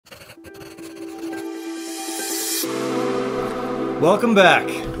Welcome back.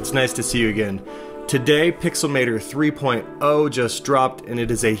 It's nice to see you again. Today, Pixelmator 3.0 just dropped, and it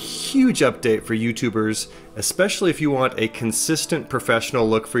is a huge update for YouTubers, especially if you want a consistent professional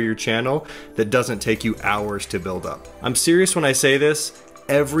look for your channel that doesn't take you hours to build up. I'm serious when I say this.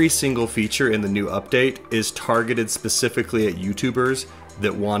 Every single feature in the new update is targeted specifically at YouTubers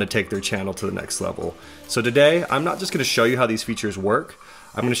that want to take their channel to the next level. So today, I'm not just going to show you how these features work.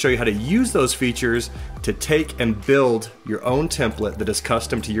 I'm going to show you how to use those features to take and build your own template that is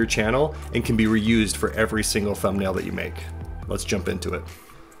custom to your channel and can be reused for every single thumbnail that you make. Let's jump into it.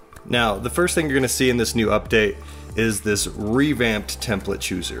 Now, the first thing you're going to see in this new update is this revamped template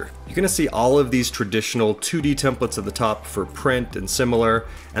chooser. You're going to see all of these traditional 2D templates at the top for print and similar,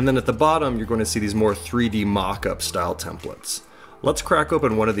 and then at the bottom you're going to see these more 3D mock-up style templates. Let's crack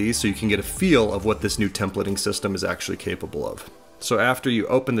open one of these so you can get a feel of what this new templating system is actually capable of. So after you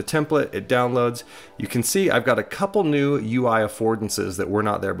open the template, it downloads. You can see I've got a couple new UI affordances that were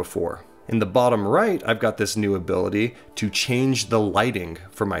not there before. In the bottom right, I've got this new ability to change the lighting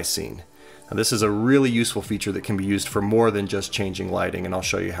for my scene. Now, this is a really useful feature that can be used for more than just changing lighting, and I'll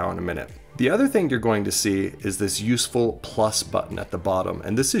show you how in a minute. The other thing you're going to see is this useful plus button at the bottom,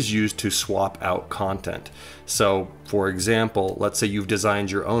 and this is used to swap out content. So for example, let's say you've designed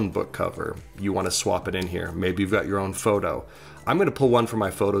your own book cover. You want to swap it in here. Maybe you've got your own photo. I'm going to pull one from my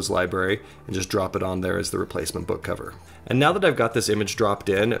photos library and just drop it on there as the replacement book cover. And now that I've got this image dropped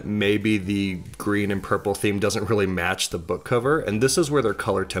in, maybe the green and purple theme doesn't really match the book cover, and this is where their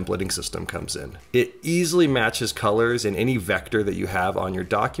color templating system comes in. It easily matches colors in any vector that you have on your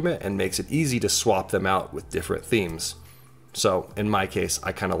document and makes it easy to swap them out with different themes. So in my case,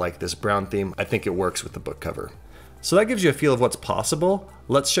 I kind of like this brown theme. I think it works with the book cover. So that gives you a feel of what's possible.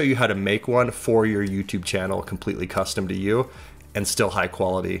 Let's show you how to make one for your YouTube channel completely custom to you and still high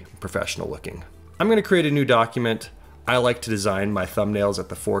quality, professional looking. I'm going to create a new document. I like to design my thumbnails at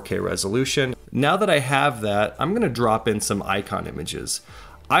the 4K resolution. Now that I have that, I'm going to drop in some icon images.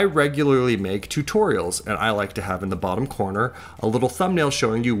 I regularly make tutorials, and I like to have in the bottom corner a little thumbnail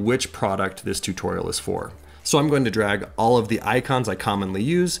showing you which product this tutorial is for. So I'm going to drag all of the icons I commonly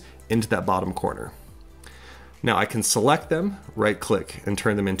use into that bottom corner. Now I can select them, right click, and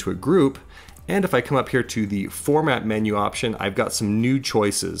turn them into a group. And if I come up here to the format menu option, I've got some new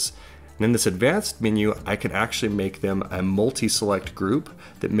choices. And in this advanced menu, I can actually make them a multi-select group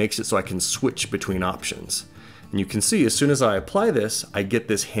that makes it so I can switch between options. And you can see as soon as I apply this, I get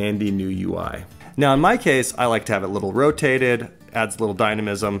this handy new UI. Now in my case, I like to have it a little rotated, adds a little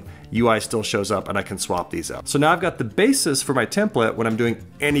dynamism, UI still shows up, and I can swap these out. So now I've got the basis for my template when I'm doing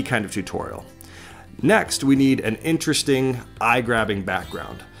any kind of tutorial. Next, we need an interesting, eye-grabbing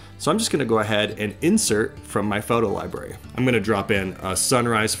background. So I'm just gonna go ahead and insert from my photo library. I'm gonna drop in a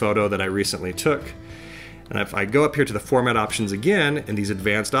sunrise photo that I recently took. And if I go up here to the format options again, in these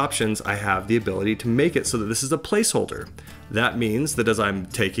advanced options, I have the ability to make it so that this is a placeholder. That means that as I'm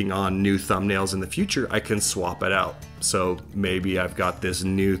taking on new thumbnails in the future, I can swap it out. So maybe I've got this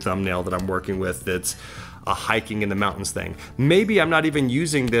new thumbnail that I'm working with that's a hiking in the mountains thing. Maybe I'm not even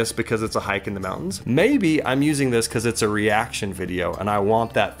using this because it's a hike in the mountains. Maybe I'm using this because it's a reaction video and I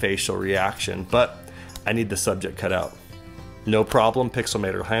want that facial reaction, but I need the subject cut out. No problem,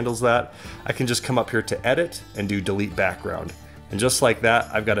 Pixelmator handles that. I can just come up here to edit and do delete background. And just like that,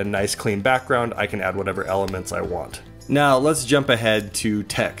 I've got a nice clean background. I can add whatever elements I want. Now let's jump ahead to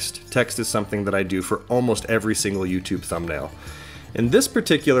text. Text is something that I do for almost every single YouTube thumbnail. In this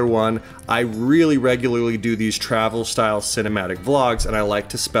particular one, I really regularly do these travel style cinematic vlogs, and I like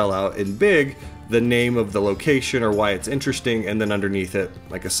to spell out in big the name of the location or why it's interesting, and then underneath it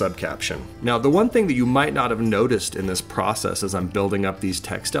like a subcaption. Now the one thing that you might not have noticed in this process as I'm building up these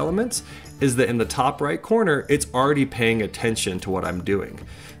text elements is that in the top right corner, it's already paying attention to what I'm doing.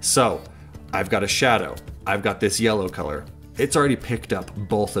 So I've got a shadow, I've got this yellow color. It's already picked up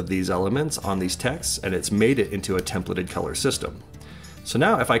both of these elements on these texts and it's made it into a templated color system. So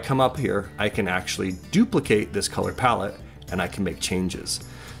now if I come up here, I can actually duplicate this color palette and I can make changes.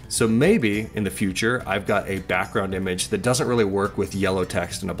 So maybe in the future, I've got a background image that doesn't really work with yellow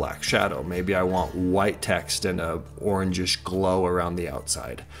text and a black shadow. Maybe I want white text and a orangish glow around the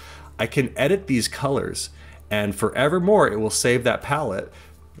outside. I can edit these colors and forevermore, it will save that palette.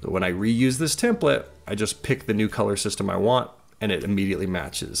 When I reuse this template, I just pick the new color system I want and it immediately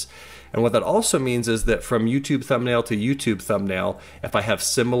matches. And what that also means is that from YouTube thumbnail to YouTube thumbnail, if I have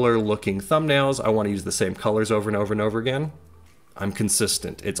similar looking thumbnails, I want to use the same colors over and over and over again, I'm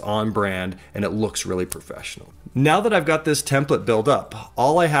consistent, it's on brand, and it looks really professional. Now that I've got this template built up,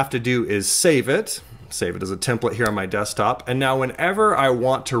 all I have to do is save it as a template here on my desktop, and now whenever I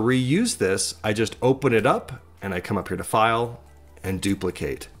want to reuse this, I just open it up, and I come up here to File, and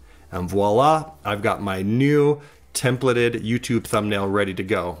duplicate. And voila, I've got my new templated YouTube thumbnail ready to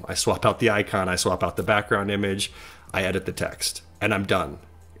go. I swap out the icon, I swap out the background image, I edit the text, and I'm done.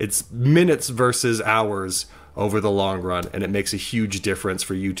 It's minutes versus hours over the long run, and it makes a huge difference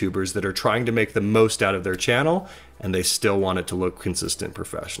for YouTubers that are trying to make the most out of their channel and they still want it to look consistent,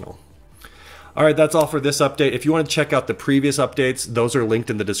 professional. All right, that's all for this update. If you want to check out the previous updates, those are linked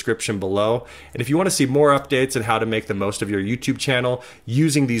in the description below. And if you want to see more updates on how to make the most of your YouTube channel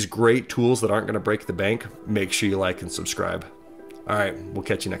using these great tools that aren't going to break the bank, make sure you like and subscribe. All right, we'll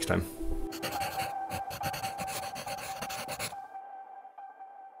catch you next time.